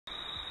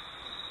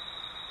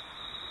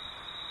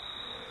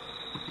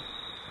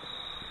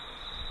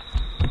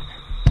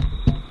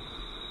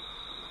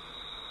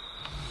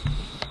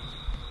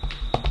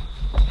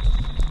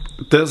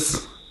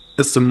This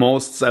is the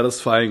most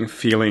satisfying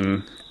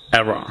feeling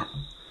ever.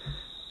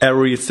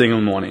 Every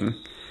single morning,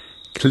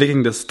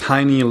 clicking this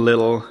tiny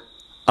little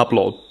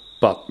upload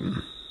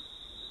button.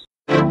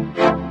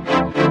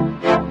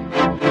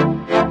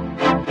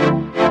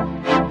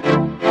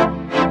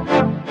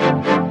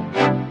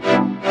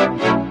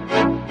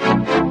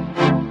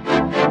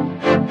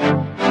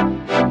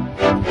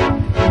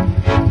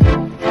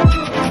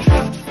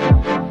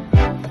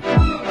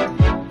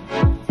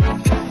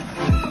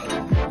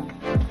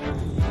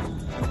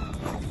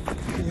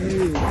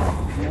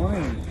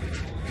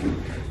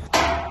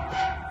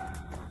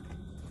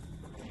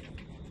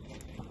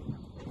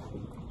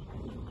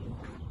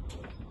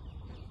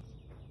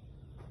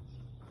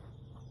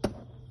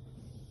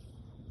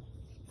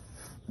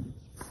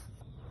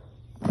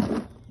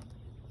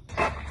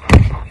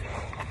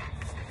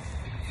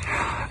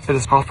 It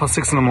is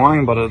 6:30 in the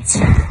morning, but it's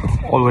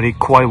already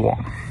quite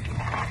warm.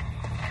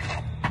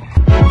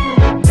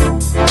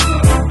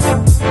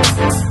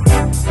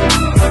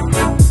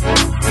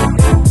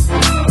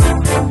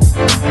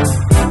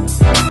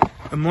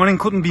 The morning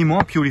couldn't be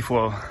more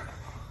beautiful.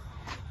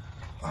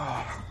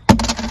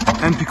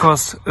 And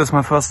because it's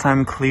my first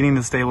time cleaning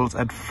the stables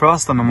at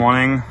first in the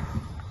morning,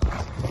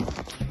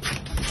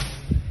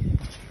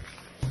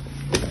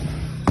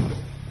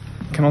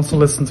 I can also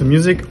listen to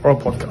music or a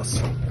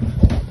podcast.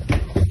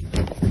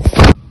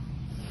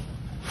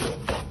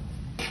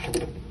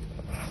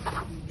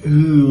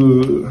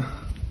 Ooh.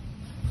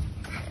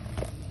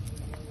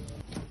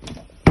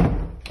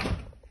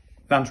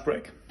 Lunch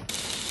break.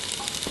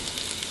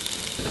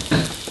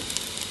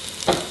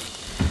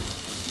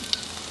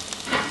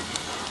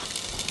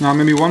 Now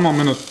maybe 1 more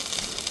minute.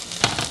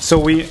 So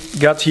we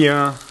got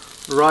here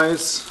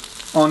rice,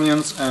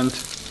 onions and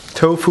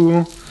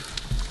tofu,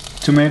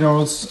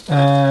 tomatoes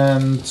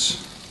and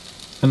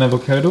an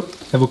avocado.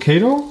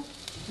 Avocado?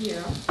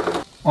 Yeah.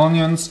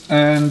 Onions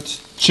and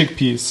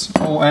chickpeas.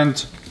 Oh,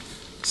 and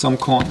some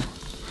corn,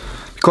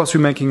 because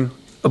we're making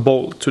a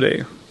bowl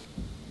today.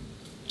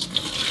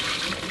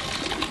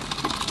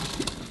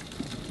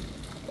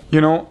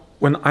 You know,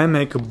 when I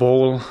make a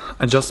bowl,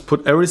 I just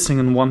put everything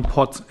in one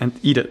pot and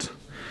eat it.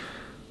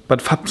 But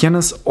Fabienne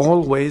is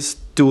always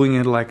doing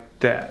it like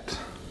that.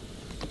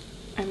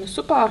 I'm a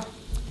super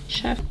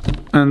chef.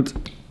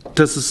 And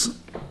this is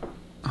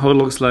how it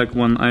looks like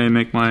when I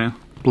make my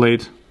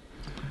plate.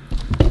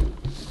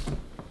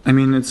 I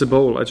mean, it's a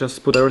bowl. I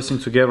just put everything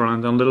together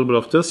and then a little bit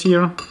of this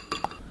here.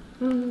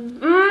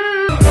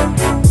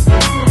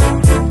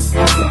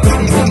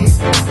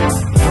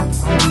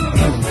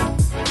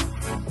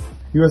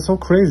 You are so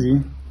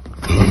crazy.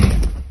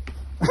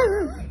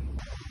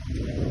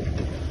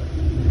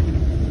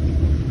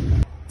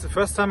 It's the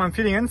first time I'm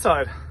feeling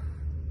inside.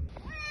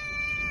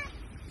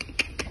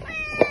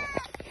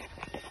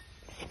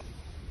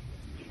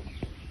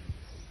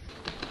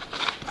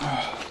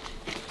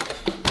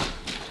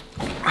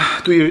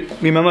 Do you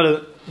remember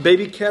the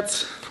baby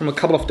cats from a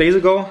couple of days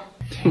ago?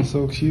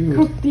 So cute.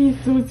 Guck, die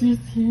ist so süß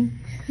hier.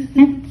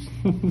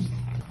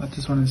 But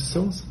this one is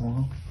so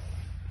small.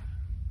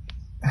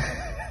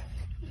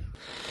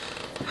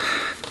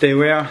 They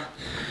were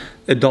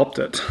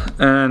adopted,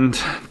 and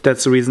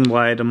that's the reason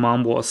why the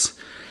mom was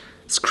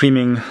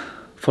screaming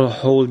for the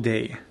whole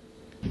day.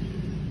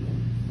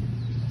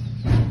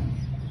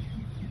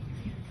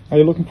 Are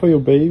you looking for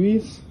your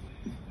babies?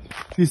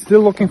 She's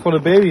still looking for the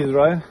babies,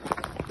 right?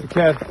 The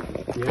cat.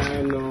 Yeah,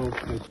 I know.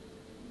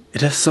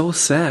 It is so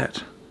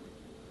sad.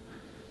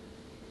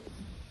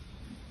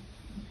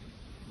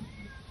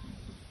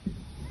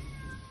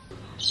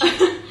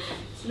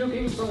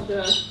 Looking for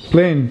the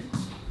Plane.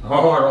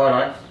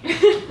 Alright.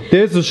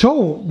 There's a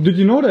show. Did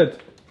you know that,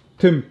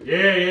 Tim?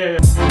 Yeah.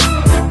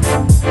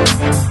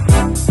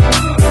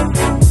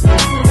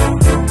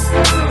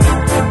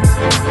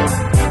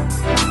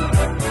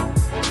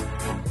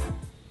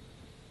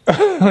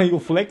 Are you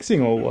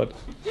flexing or what?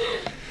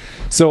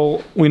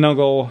 So we now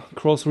go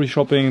grocery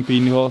shopping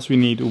because we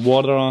need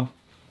water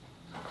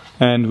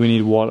and we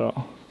need water.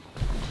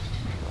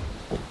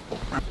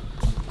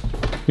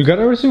 You got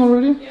everything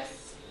already?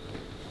 yes.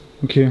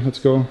 Okay, let's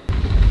go.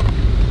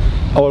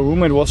 Our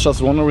roommate was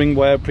just wondering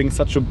why I bring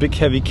such a big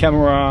heavy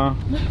camera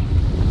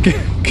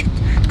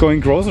going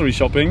grocery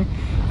shopping.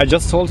 I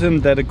just told him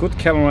that a good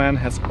cameraman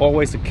has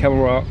always a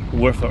camera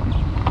with him.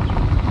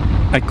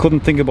 I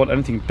couldn't think about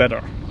anything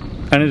better.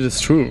 And it is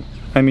true.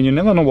 I mean, you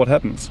never know what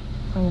happens.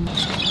 The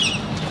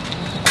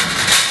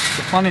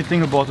funny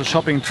thing about the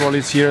shopping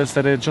trolleys here is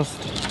that they're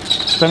just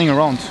standing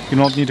around. You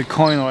don't need a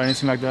coin or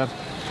anything like that.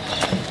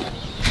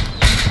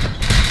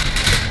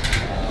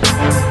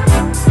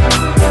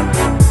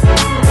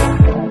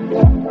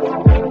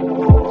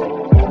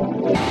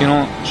 You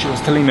know, she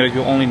was telling me that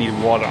you only need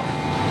water.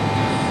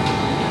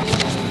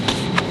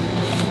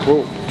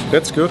 Whoa,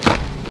 that's good.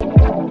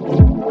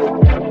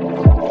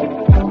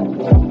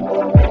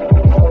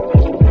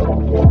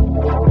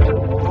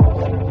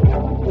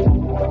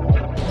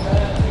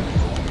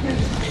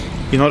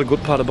 You know, the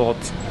good part about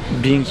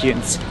being here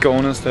in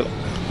Scone is that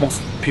most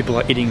people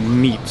are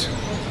eating meat.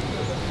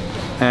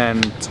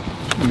 And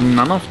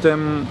none of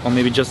them, or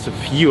maybe just a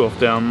few of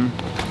them,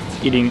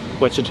 eating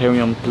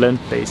vegetarian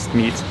plant-based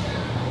meat,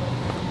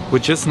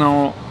 which is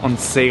now on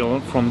sale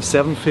from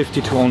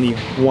 $7.50 to only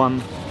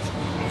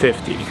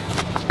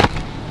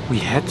 $1.50. We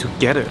had to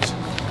get it.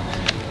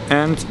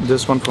 And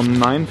this one from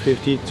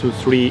 $9.50 to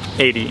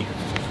 $3.80.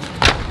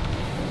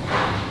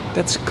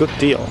 That's a good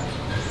deal.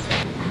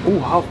 Ooh,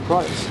 half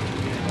price.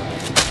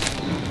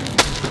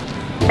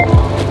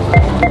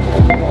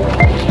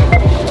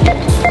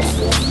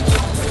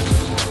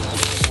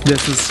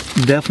 This is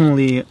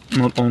definitely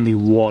not only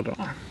water,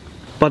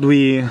 but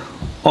we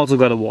also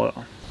got a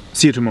water.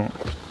 See you tomorrow.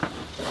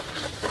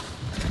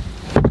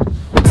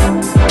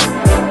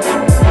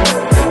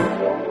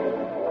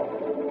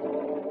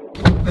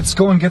 Let's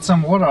go and get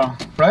some water,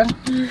 right?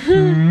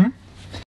 Mm-hmm.